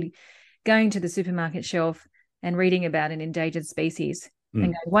a kid going to the supermarket shelf and reading about an endangered species and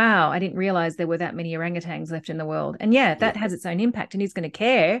going, wow, I didn't realize there were that many orangutans left in the world. And that has its own impact, and he's going to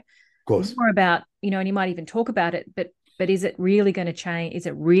care of course more about, and he might even talk about it, but is it really going to change? Is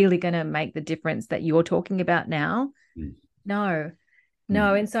it really going to make the difference that you're talking about now? No.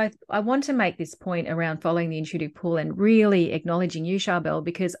 And so I want to make this point around following the intuitive pull and really acknowledging you, Charbel,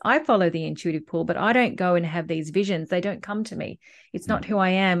 because I follow the intuitive pull, but I don't go and have these visions. They don't come to me. It's not who I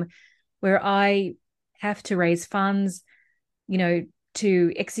am, where I have to raise funds,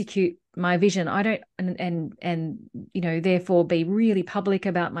 to execute my vision. I don't, and therefore be really public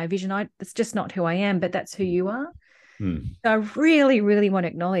about my vision. It's just not who I am, but that's who you are. So I really, really want to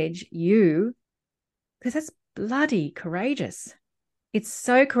acknowledge you, because that's bloody courageous. It's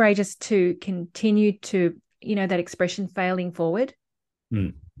so courageous to continue to, that expression, failing forward.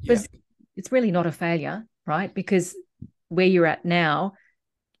 Because it's really not a failure, right? Because where you're at now,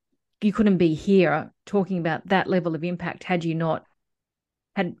 you couldn't be here talking about that level of impact had you not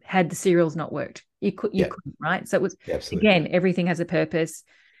had the cereals not worked. You couldn't, right? So it was, again, everything has a purpose.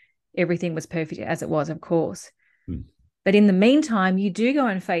 Everything was perfect as it was, of course. But in the meantime, you do go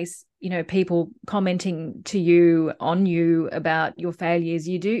and face, people commenting to you, on you, about your failures.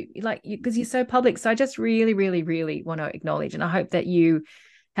 You do, because you're so public. So I just really, really, really want to acknowledge, and I hope that you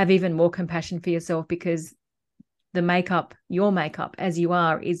have even more compassion for yourself, because your makeup as you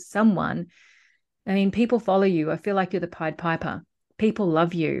are is someone, I mean, people follow you. I feel like you're the Pied Piper. People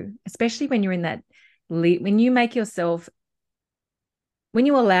love you, especially when you're in that, when you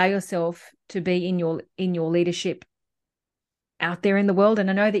allow yourself to be in your leadership out there in the world. And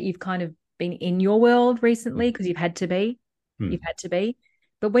I know that you've kind of been in your world recently because you've had to be,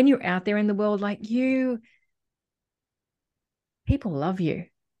 but when you're out there in the world, people love you.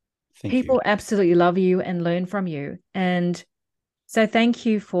 People absolutely love you and learn from you. And so thank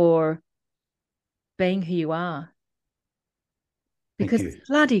you for being who you are, because it's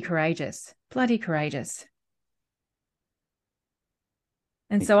bloody courageous.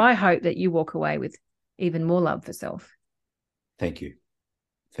 And I hope that you walk away with even more love for self. Thank you.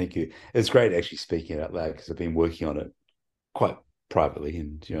 It's great actually speaking out loud, because I've been working on it quite privately,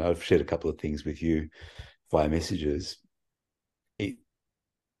 and I've shared a couple of things with you via messages.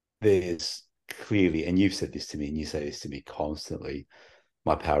 There's clearly, and you've said this to me, and you say this to me constantly,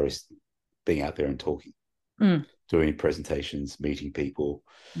 my power is being out there and talking, doing presentations, meeting people,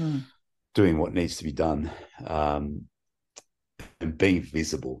 doing what needs to be done, and being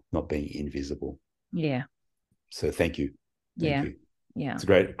visible, not being invisible. Yeah. So thank you. Thank you. Yeah. It's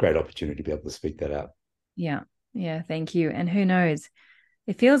a great opportunity to be able to speak that out. Yeah. Yeah. Thank you. And who knows,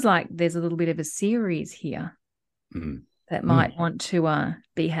 it feels like there's a little bit of a series here that might want to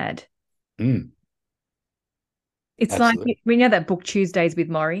be had. It's Absolutely. Like, we know that book Tuesdays with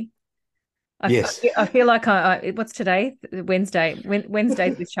Maury. Yes. I feel like what's today? Wednesdays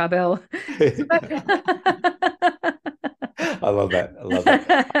with Charbel. I love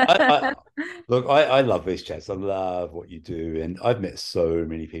that. Look, I love these chats. I love what you do. And I've met so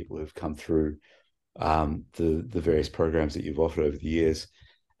many people who've come through the various programs that you've offered over the years.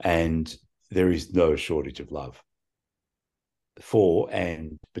 And there is no shortage of love for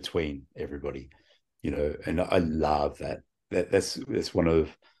and between everybody, and I love that. That's one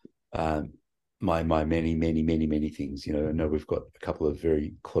of my many, many, many, many things. I know we've got a couple of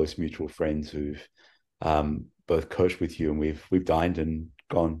very close mutual friends who've both coached with you, and we've dined and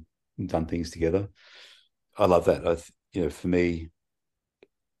gone and done things together. I love that. For me,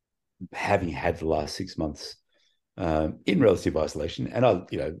 having had the last 6 months in relative isolation, and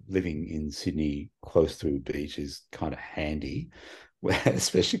living in Sydney close to a beach is kind of handy,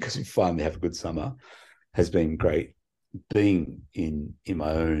 especially because we finally have a good summer, has been great. Being in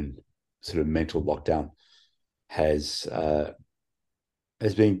my own sort of mental lockdown has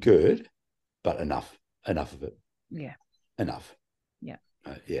been good, but enough of it. Yeah. Enough. Yeah.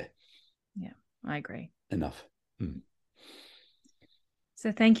 Yeah. Yeah, I agree. Enough.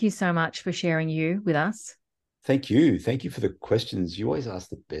 So thank you so much for sharing you with us. Thank you. Thank you for the questions. You always ask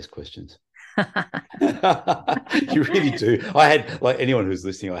the best questions. You really do. I had, like anyone who's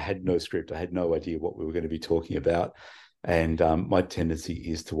listening, I had no script. I had no idea what we were going to be talking about. And my tendency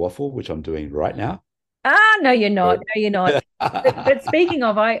is to waffle, which I'm doing right now. No, you're not. No, you're not. But speaking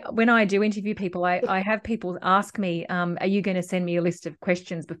of, when I do interview people, I have people ask me, are you going to send me a list of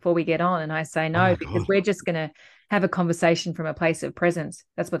questions before we get on? And I say no, because we're just going to have a conversation from a place of presence.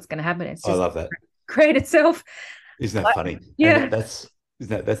 That's what's going to happen. It's just I love that. Create itself. Isn't that funny? Yeah. And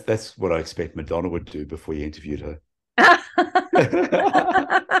that's what I expect Madonna would do before you interviewed her.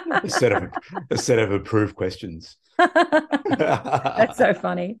 a set of approved questions. That's so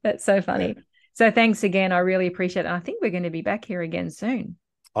funny. That's so funny. So thanks again. I really appreciate it. I think we're going to be back here again soon.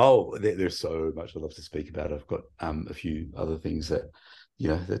 Oh, there's so much I'd love to speak about. I've got a few other things that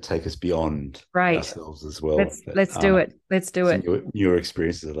that take us beyond ourselves as well. Let's do it. Let's do it. Newer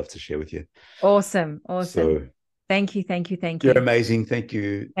experiences I'd love to share with you. Awesome. So thank you. You're amazing. Thank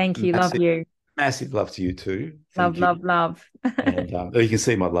you. Thank you. Love you. Massive love to you too. Love. And you can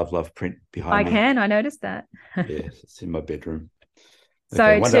see my love print behind me. I noticed that. Yes, it's in my bedroom.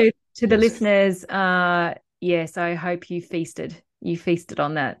 So to the listeners, yes, I hope you feasted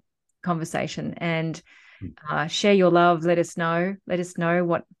on that conversation, and share your love. Let us know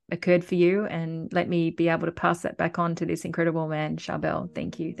what occurred for you, and let me be able to pass that back on to this incredible man, Charbel.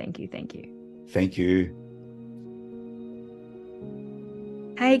 Thank you. Thank you.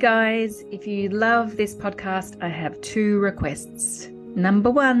 Hey guys, if you love this podcast, I have 2 requests. Number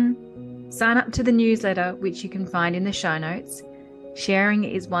 1, sign up to the newsletter, which you can find in the show notes. Sharing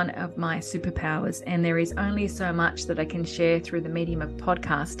is one of my superpowers, and there is only so much that I can share through the medium of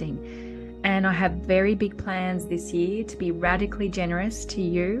podcasting. And I have very big plans this year to be radically generous to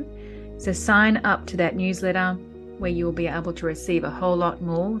you. So sign up to that newsletter, where you'll be able to receive a whole lot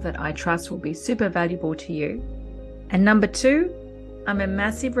more that I trust will be super valuable to you. And number 2, I'm a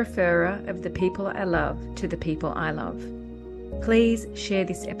massive referrer of the people I love to the people I love. Please share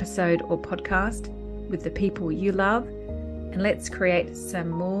this episode or podcast with the people you love, and let's create some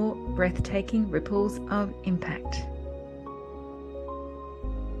more breathtaking ripples of impact.